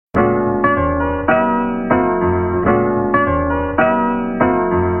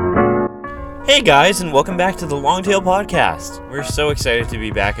Hey guys, and welcome back to the Longtail Podcast. We're so excited to be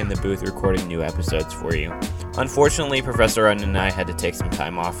back in the booth recording new episodes for you. Unfortunately, Professor Run and I had to take some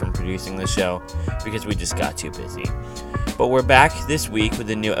time off from producing the show because we just got too busy. But we're back this week with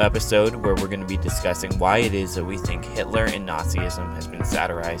a new episode where we're going to be discussing why it is that we think Hitler and Nazism has been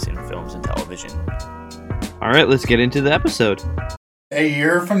satirized in films and television. Alright, let's get into the episode. A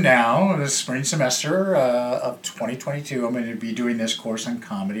year from now, in the spring semester of 2022, I'm going to be doing this course on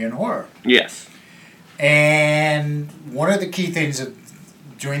comedy and horror. Yes. And one of the key things of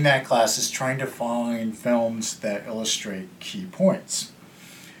doing that class is trying to find films that illustrate key points.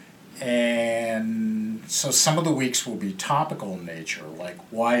 And so some of the weeks will be topical in nature, like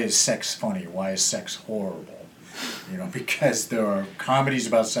why is sex funny? Why is sex horrible? Because there are comedies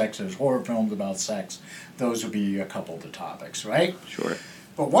about sex, there's horror films about sex. Those would be a couple of the topics, right? Sure.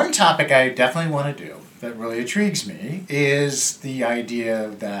 But one topic I definitely want to do that really intrigues me is the idea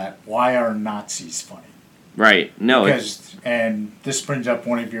that why are Nazis funny? Right. No. And this brings up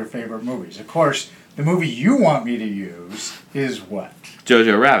one of your favorite movies. Of course, the movie you want me to use is what?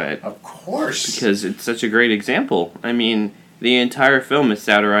 Jojo Rabbit. Of course. Because it's such a great example. I mean, the entire film is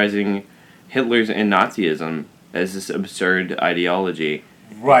satirizing Hitler's and Nazism as this absurd ideology.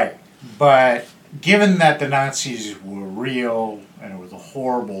 Right. But given that the Nazis were real and it was a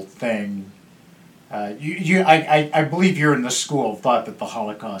horrible thing, I believe you're in the school of thought that the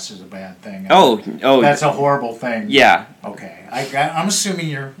Holocaust is a bad thing. Oh, that's a horrible thing. Yeah. Okay, I'm assuming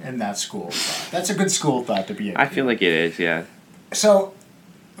you're in that school of thought. That's a good school of thought to be in. I feel like it is, yeah. So,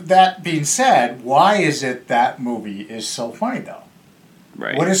 that being said, why is it that movie is so funny though?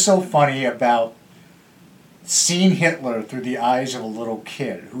 Right. What is so funny about seeing Hitler through the eyes of a little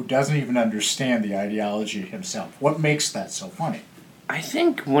kid who doesn't even understand the ideology himself? What makes that so funny? I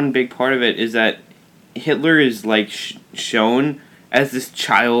think one big part of it is that Hitler is shown as this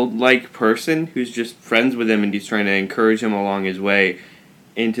childlike person who's just friends with him and he's trying to encourage him along his way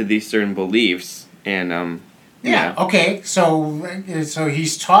into these certain beliefs. And yeah. Okay. So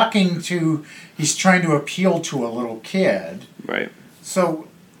he's trying to appeal to a little kid. Right. So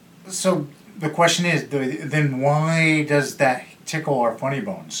the question is, then why does that tickle our funny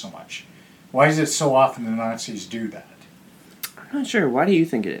bones so much? Why is it so often the Nazis do that? I'm not sure. Why do you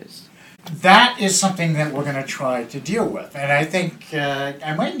think it is? That is something that we're going to try to deal with. And I think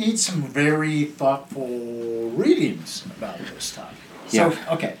I might need some very thoughtful readings about this topic.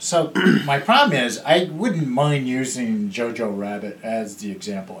 So my problem is I wouldn't mind using Jojo Rabbit as the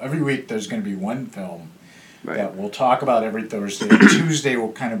example. Every week there's going to be one film that we'll talk about every Thursday. Tuesday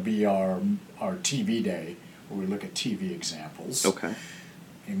will kind of be our TV day, where we look at TV examples. Okay.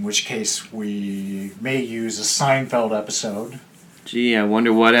 In which case we may use a Seinfeld episode. Gee, I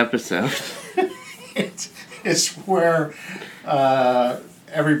wonder what episode. It's where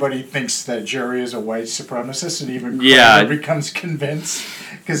everybody thinks that Jerry is a white supremacist, and even Kramer becomes convinced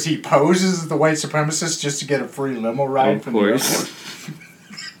because he poses as the white supremacist just to get a free limo ride from the airport.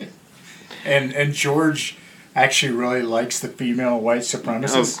 And George actually really likes the female white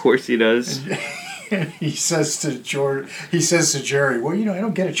supremacist. Of course he does. And he says to Jerry, well, I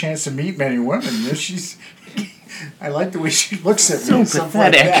don't get a chance to meet many women. I like the way she looks at me and stuff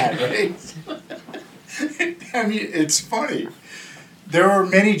like that, right? I mean, it's funny. There are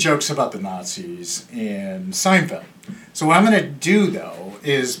many jokes about the Nazis in Seinfeld. So what I'm going to do, though,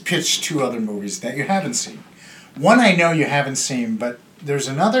 is pitch two other movies that you haven't seen. One I know you haven't seen, but there's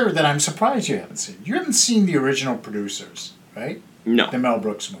another that I'm surprised you haven't seen. You haven't seen The Original Producers, right? No. The Mel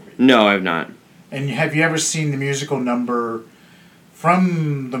Brooks movie. No, I have not. And have you ever seen the musical number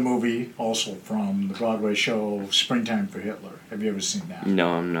from the movie, also from the Broadway show Springtime for Hitler? Have you ever seen that? No,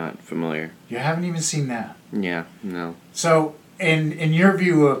 I'm not familiar. You haven't even seen that? Yeah, no. So, in your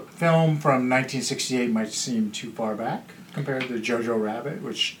view, a film from 1968 might seem too far back compared to Jojo Rabbit,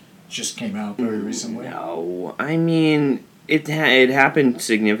 which just came out very recently? No, I mean, it happened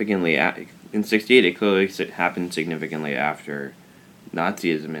significantly in 68. It clearly happened significantly after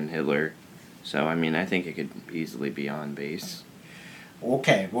Nazism and Hitler. So, I mean, I think it could easily be on base.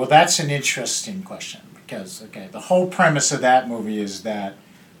 Okay, well, that's an interesting question because, the whole premise of that movie is that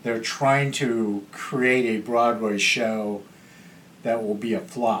they're trying to create a Broadway show that will be a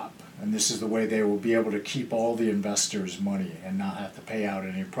flop. And this is the way they will be able to keep all the investors' money and not have to pay out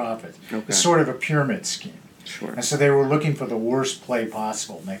any profit. Okay. It's sort of a pyramid scheme. Sure. And so they were looking for the worst play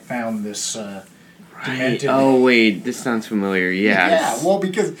possible. And they found this demented... Oh, wait, this sounds familiar, yes. Yeah, well,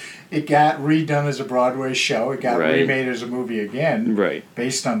 because it got redone as a Broadway show. It got remade as a movie again.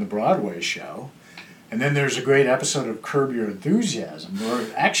 Based on the Broadway show. And then there's a great episode of Curb Your Enthusiasm, or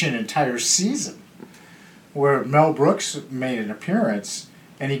actually an entire season, where Mel Brooks made an appearance,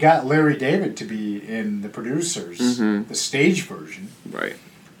 And he got Larry David to be in the producers, the stage version. Right.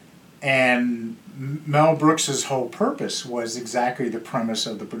 And Mel Brooks's whole purpose was exactly the premise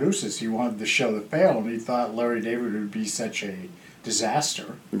of the producers. He wanted the show to fail, and he thought Larry David would be such a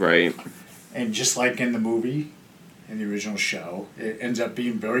disaster. Right. And just like in the movie, in the original show, it ends up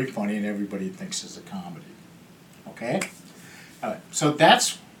being very funny, and everybody thinks it's a comedy. Okay? All right. So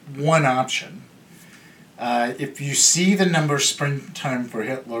that's one option. If you see the number Springtime for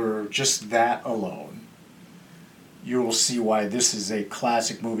Hitler, just that alone, you will see why this is a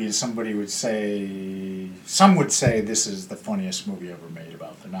classic movie, and some would say this is the funniest movie ever made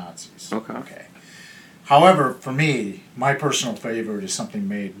about the Nazis. Okay. However, for me, my personal favorite is something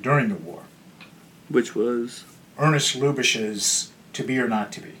made during the war. Which was? Ernest Lubitsch's To Be or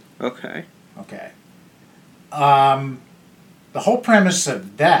Not to Be. Okay. The whole premise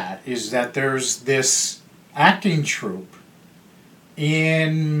of that is that there's this acting troupe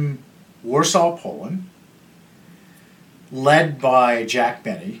in Warsaw, Poland, led by Jack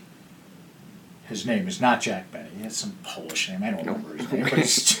Benny. His name is not Jack Benny. He has some Polish name. I don't remember his name, but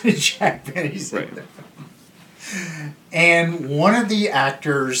it's Jack Benny's name. And one of the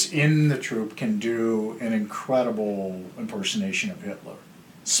actors in the troupe can do an incredible impersonation of Hitler.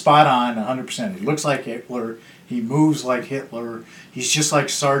 Spot on, 100%. He looks like Hitler. He moves like Hitler. He's just like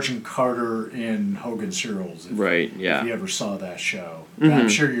Sergeant Carter in Hogan's Heroes. If you ever saw that show. I'm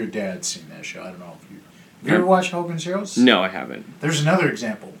sure your dad's seen that show. I don't know if you... Have you ever watched Hogan's Heroes? No, I haven't. There's another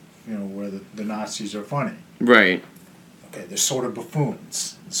example, where the Nazis are funny. Right. Okay, they're sort of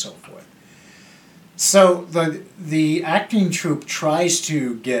buffoons and so forth. So the acting troupe tries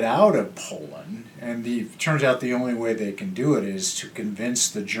to get out of Poland, and it turns out the only way they can do it is to convince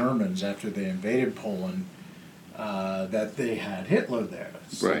the Germans after they invaded Poland that they had Hitler there.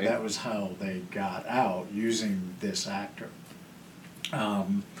 So that was how they got out, using this actor.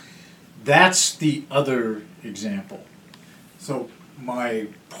 That's the other example. So my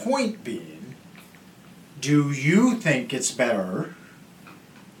point being, do you think it's better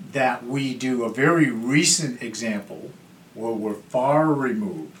that we do a very recent example where we're far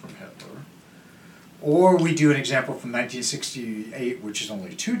removed from Hitler, or we do an example from 1968, which is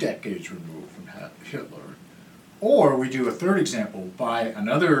only 2 decades removed from Hitler, or we do a third example by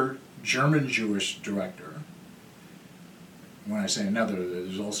another German Jewish director? When I say another,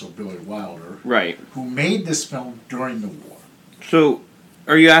 there's also Billy Wilder, who made this film during the war. So,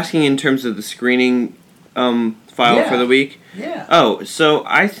 are you asking in terms of the screening file for the week? Yeah. Oh, so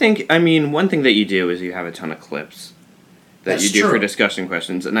I think, one thing that you do is you have a ton of clips that you do for discussion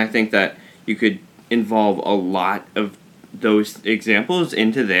questions, and I think that you could involve a lot of those examples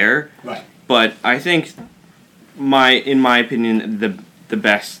into there. Right. But I think, in my opinion, the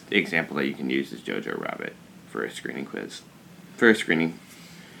best example that you can use is Jojo Rabbit for a screening quiz. I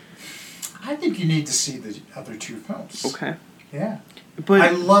think you need to see the other 2 films. Okay. Yeah. But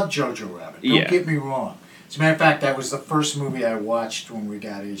I love Jojo Rabbit. Don't get me wrong. As a matter of fact, that was the first movie I watched when we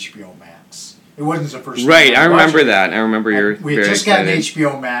got HBO Max. It wasn't the first movie I remember that. I remember we had just gotten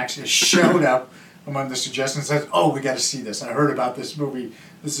HBO Max. It showed up among the suggestions. Says, "Oh, we got to see this." I heard about this movie.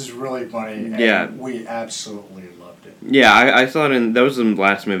 This is really funny. And we absolutely loved it. Yeah, I saw it that was the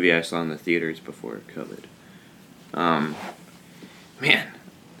last movie I saw in the theaters before COVID. Man,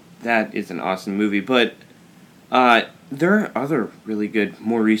 that is an awesome movie. But there are other really good,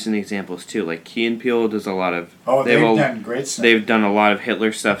 more recent examples too. Like Key and Peele does a lot of. Oh, they've done great stuff. They've done a lot of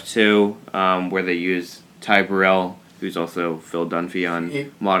Hitler stuff too, where they use Ty Burrell, who's also Phil Dunphy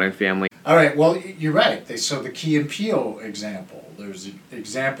on Modern Family. All right, well, you're right. So the Key and Peele example, there's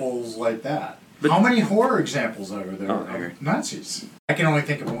examples like that. But how many horror examples are there of Nazis? I can only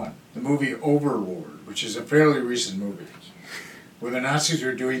think of one. The movie Overlord, which is a fairly recent movie, where the Nazis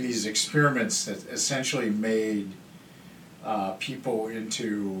were doing these experiments that essentially made people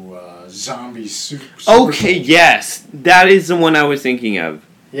into zombie soup. Okay, yes, that is the one I was thinking of.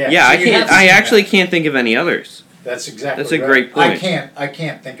 Yeah, so I actually can't think of any others. That's exactly. That's a great point. I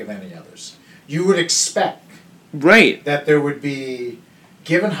can't think of any others. You would expect that there would be,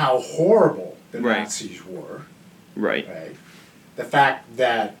 given how horrible the Nazis were, the fact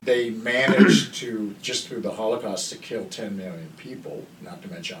that they managed to, just through the Holocaust, to kill 10 million people, not to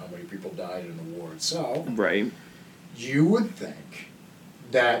mention how many people died in the war itself, you would think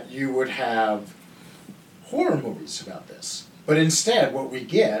that you would have horror movies about this. But instead, what we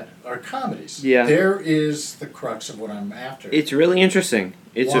get are comedies. Yeah. There is the crux of what I'm after. It's really interesting.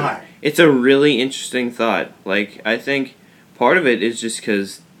 Why? It's a really interesting thought. Like, I think part of it is just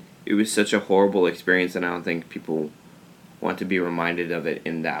because it was such a horrible experience, and I don't think people want to be reminded of it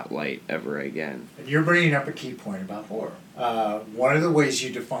in that light ever again. And you're bringing up a key point about horror. One of the ways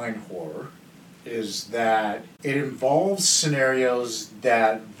you define horror is that it involves scenarios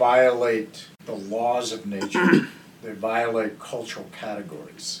that violate the laws of nature. They violate cultural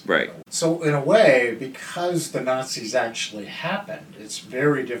categories. Right. So in a way, because the Nazis actually happened, it's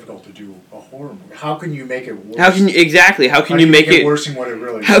very difficult to do a horror movie. How can you make it worse? How can you make it worse than what it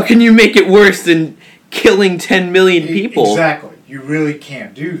really How was? can you make it worse than killing 10 million people? Exactly. You really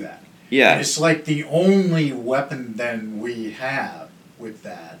can't do that. Yeah. And it's like the only weapon then we have with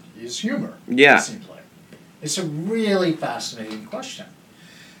that is humor. Yeah. It seems like. It's a really fascinating question.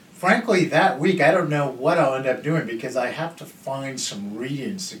 Frankly, that week, I don't know what I'll end up doing because I have to find some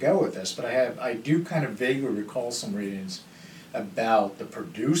readings to go with this, but I do kind of vaguely recall some readings about the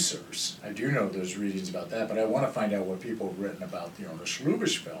producers. I do know there's readings about that, but I want to find out what people have written about the Ernest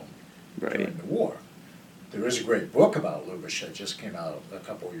Lubitsch film during the war. There is a great book about Lubitsch that just came out a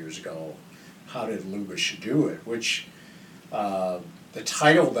couple of years ago, How Did Lubitsch Do It, which the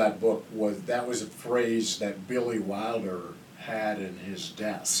title of that book was a phrase that Billy Wilder had in his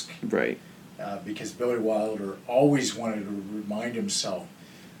desk. Right. Because Billy Wilder always wanted to remind himself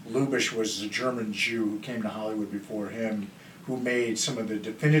Lubitsch was a German Jew who came to Hollywood before him, who made some of the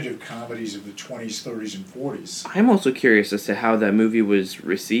definitive comedies of the 20s, 30s, and 40s. I'm also curious as to how that movie was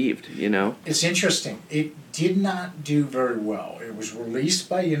received, you know? It's interesting. It did not do very well. It was released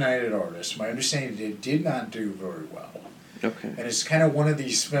by United Artists. My understanding is it did not do very well. Okay. And it's kind of one of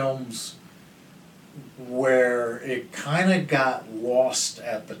these films where it kind of got lost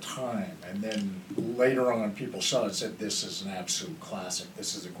at the time, and then later on people saw it and said, this is an absolute classic,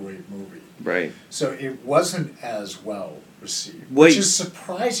 this is a great movie. Right. So it wasn't as well received, which is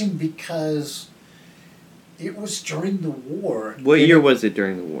surprising because it was during the war. What year was it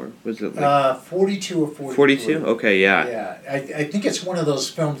during the war? Was it like 42 or 43? 42? Okay, yeah. Yeah, I think it's one of those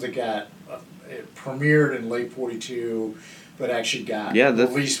films that got it premiered in late 42, but actually got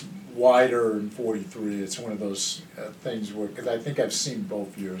released wider in 43. It's one of those things where, because I think I've seen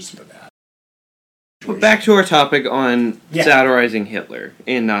both years for that. But back to our topic on satirizing Hitler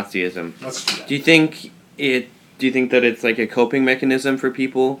and Nazism. Let's do that. Do you think that it's like a coping mechanism for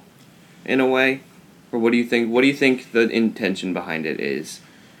people, in a way, or what do you think? What do you think the intention behind it is?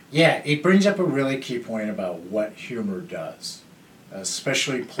 Yeah, it brings up a really key point about what humor does,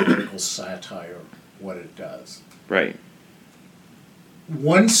 especially political satire. What it does. Right.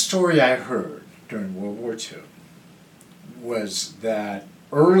 One story I heard during World War II was that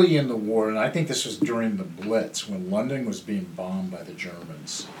early in the war, and I think this was during the Blitz, when London was being bombed by the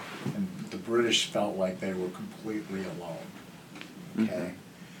Germans, and the British felt like they were completely alone. Okay? Mm-hmm.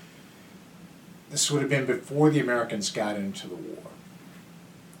 This would have been before the Americans got into the war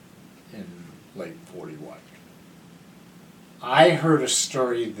in late 41. I heard a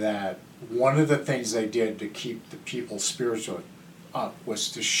story that one of the things they did to keep the people's spirits up was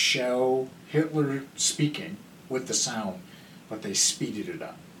to show Hitler speaking with the sound, but they speeded it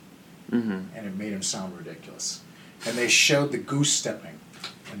up. Mm-hmm. And it made him sound ridiculous. And they showed the goose stepping,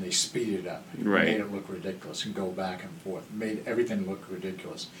 and they speeded it up. Right. Made it look ridiculous and go back and forth. Made everything look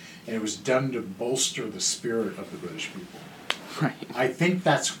ridiculous. And it was done to bolster the spirit of the British people. Right. I think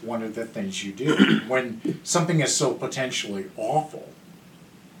that's one of the things you do. When something is so potentially awful,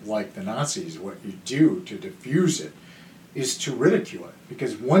 like the Nazis, what you do to diffuse it is to ridicule it.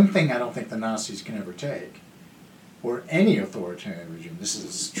 Because one thing I don't think the Nazis can ever take, or any authoritarian regime, this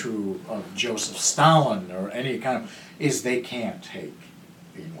is true of Joseph Stalin or any kind of, is they can't take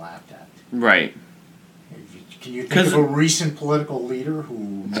being laughed at. Right. Can you think of a recent political leader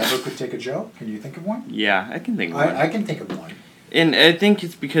who never could take a joke? Can you think of one? Yeah, I can think of one. I can think of one. And I think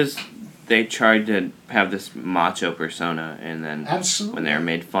it's because they tried to have this macho persona, and then when they're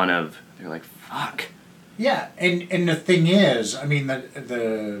made fun of, they're like, fuck. Yeah, and the thing is, I mean,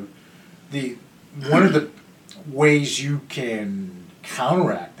 the one of the ways you can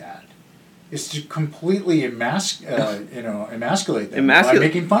counteract that is to completely emasculate them by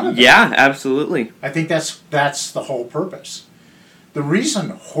making fun of them. Yeah, absolutely. I think that's the whole purpose. The reason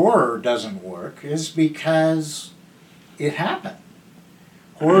horror doesn't work is because it happened.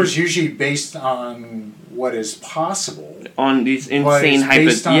 Horror is usually based on what is possible. On these insane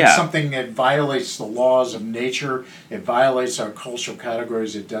based on something that violates the laws of nature. It violates our cultural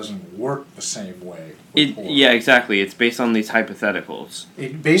categories. It doesn't work the same way. Yeah, exactly. It's based on these hypotheticals.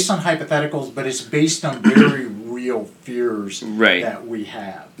 It's based on hypotheticals, but it's based on very real fears that we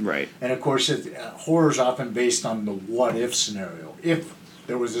have. Right. And of course, horror is often based on the what-if scenario. If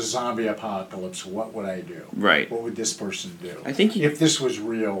there was a zombie apocalypse, what would I do? Right. What would this person do? I think if this was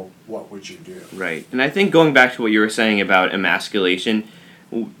real, what would you do? Right. And I think going back to what you were saying about emasculation,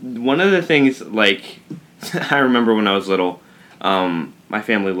 one of the things, like, I remember when I was little, my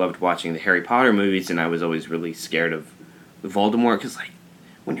family loved watching the Harry Potter movies, and I was always really scared of Voldemort, because, like,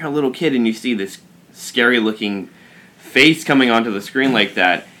 when you're a little kid and you see this scary-looking face coming onto the screen like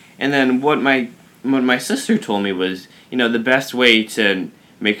that, and then what my sister told me was, the best way to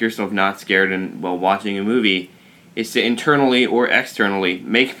make yourself not scared while watching a movie is to internally or externally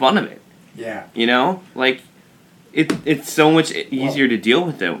make fun of it. Yeah. Like, it's so much easier to deal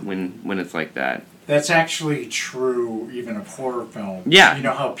with it when it's like that. That's actually true even of horror films. Yeah. You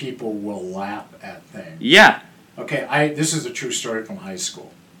know how people will laugh at things. Yeah. Okay, this is a true story from high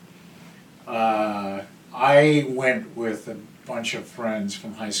school. I went with a bunch of friends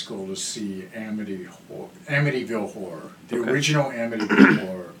from high school to see Amityville Horror, the original Amityville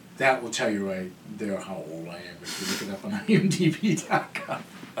Horror. That will tell you right there how old I am if you look it up on IMDb.com.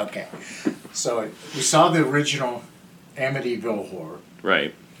 Okay, so we saw the original Amityville Horror.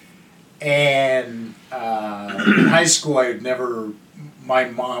 Right. And in high school, my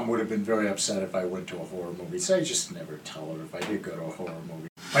mom would have been very upset if I went to a horror movie, so I just never tell her if I did go to a horror movie.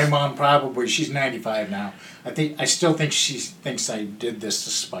 My mom she's 95 now. I still think she thinks I did this to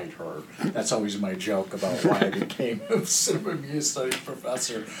spite her. That's always my joke about why I became a cinema media studies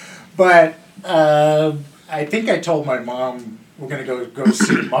professor. But I think I told my mom we're going to go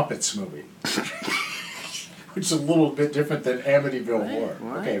see the Muppets movie. Which is a little bit different than Amityville Horror.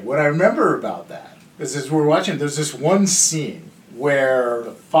 What? Okay, what I remember about that is as we're watching, there's this one scene where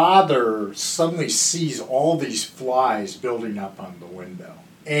the father suddenly sees all these flies building up on the window.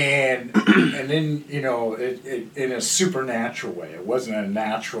 And then, it in a supernatural way. It wasn't a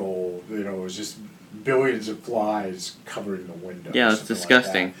natural, it was just billions of flies covering the window. Yeah, it's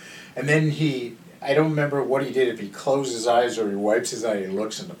disgusting. Like and then I don't remember what he did, if he closed his eyes or he wipes his eye, he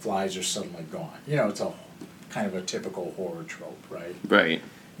looks and the flies are suddenly gone. It's a kind of a typical horror trope, right? Right.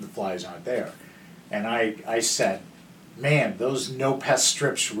 The flies aren't there. And I said, man, those no pest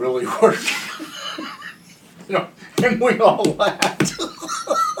strips really work. And we all laughed.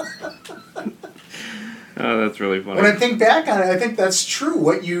 Oh, that's really funny. When I think back on it, I think that's true.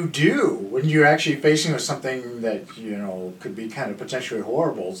 What you do when you're actually facing with something that, could be kind of potentially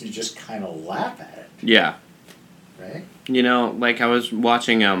horrible is you just kind of laugh at it. Yeah. Right? Like I was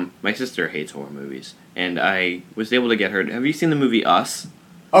watching, my sister hates horror movies, and I was able to get her have you seen the movie Us?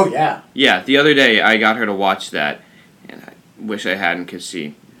 Oh, yeah. Yeah, the other day I got her to watch that, and I wish I hadn't because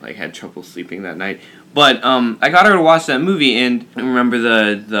she, had trouble sleeping that night. But, I got her to watch that movie, and remember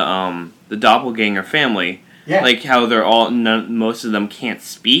the doppelganger family, yeah. Like how most of them can't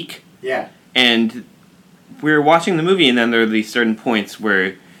speak. Yeah. And we were watching the movie, and then there are these certain points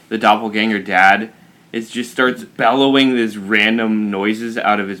where the doppelganger dad just starts bellowing these random noises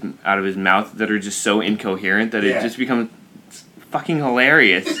out of his mouth that are just so incoherent that it just becomes fucking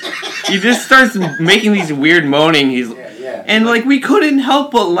hilarious. He just starts making these weird moaning. And we couldn't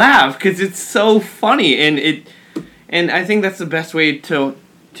help but laugh because it's so funny, and I think that's the best way to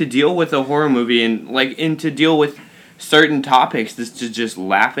deal with a horror movie and to deal with certain topics is to just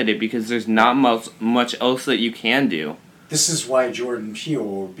laugh at it because there's not much else that you can do. This is why Jordan Peele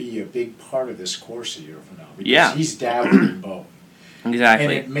will be a big part of this course a year from now. Because he's dabbling in both.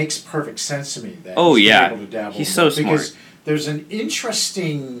 Exactly. And it makes perfect sense to me that he's able to dabble he's in so both. smart. Because there's an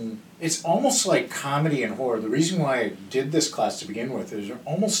interesting... It's almost like comedy and horror. The reason why I did this class to begin with is they're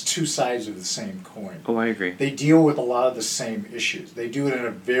almost two sides of the same coin. Oh, I agree. They deal with a lot of the same issues. They do it in a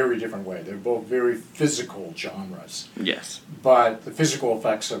very different way. They're both very physical genres. Yes. But the physical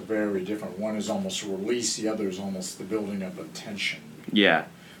effects are very different. One is almost release, the other is almost the building up of tension. Yeah.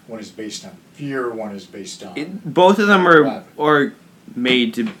 One is based on fear, one is based on... both of them are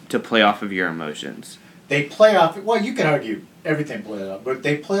made to play off of your emotions. They play off... Well, you can argue everything plays off, but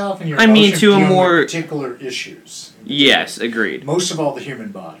they play off in your to a more... particular issues. Yes, agreed. Most of all, the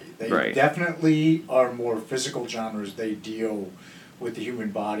human body. They right. definitely are more physical genres. They deal with the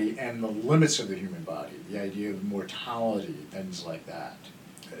human body and the limits of the human body, the idea of mortality, things like that.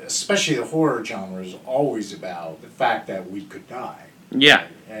 Especially the horror genre is always about the fact that we could die. Yeah.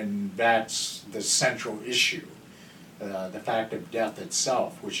 And that's the central issue. The fact of death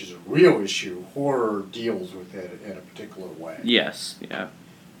itself, which is a real issue, horror deals with it in a particular way. Yes, yeah.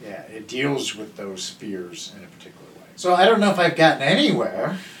 Yeah, it deals with those fears in a particular way. So I don't know if I've gotten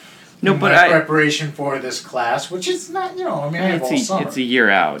anywhere. No, in my preparation for this class, which is not, I have all summer. It's a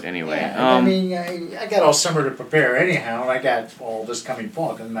year out anyway. Yeah, I got all summer to prepare anyhow, and I got all this coming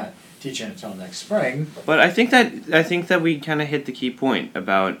fall because I'm not teaching until next spring. But I think that we kind of hit the key point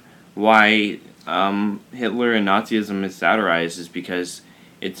about why Hitler and Nazism is satirized is because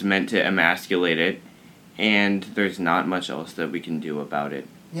it's meant to emasculate it, and there's not much else that we can do about it.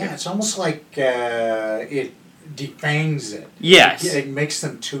 Yeah, it's almost like it defangs it. Yes. It makes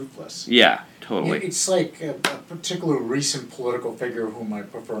them toothless. Yeah, totally. It's like a particular recent political figure whom I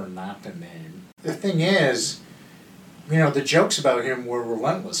prefer not to name. The thing is, the jokes about him were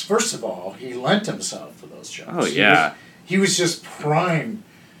relentless. First of all, he lent himself to those jokes. Oh, yeah. He was just prime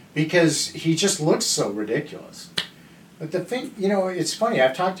because he just looks so ridiculous. But the thing, it's funny,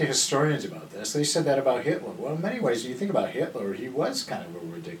 I've talked to historians about this. They said that about Hitler. Well, in many ways, when you think about Hitler, he was kind of a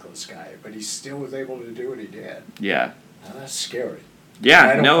ridiculous guy, but he still was able to do what he did. Yeah. Now, that's scary. Yeah,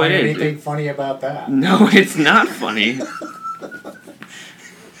 I don't find it is. anything funny about that. No, it's not funny.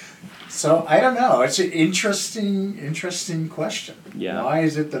 So, I don't know. It's an interesting question. Yeah. Why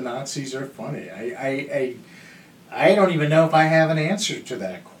is it the Nazis are funny? I don't even know if I have an answer to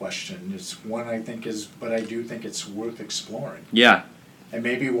that question. It's one but I do think it's worth exploring. Yeah. And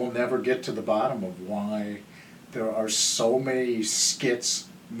maybe we'll never get to the bottom of why there are so many skits,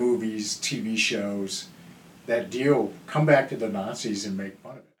 movies, TV shows that come back to the Nazis and make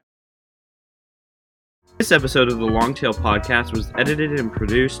fun of it. This episode of the Longtail Podcast was edited and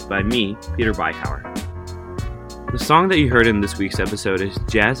produced by me, Peter Beichauer. The song that you heard in this week's episode is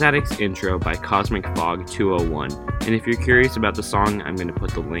Jazz Addict's Intro by Cosmic Fog 201. And if you're curious about the song, I'm going to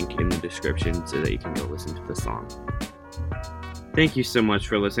put the link in the description so that you can go listen to the song. Thank you so much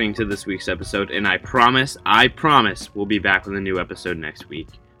for listening to this week's episode, and I promise, we'll be back with a new episode next week.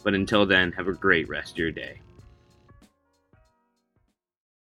 But until then, have a great rest of your day.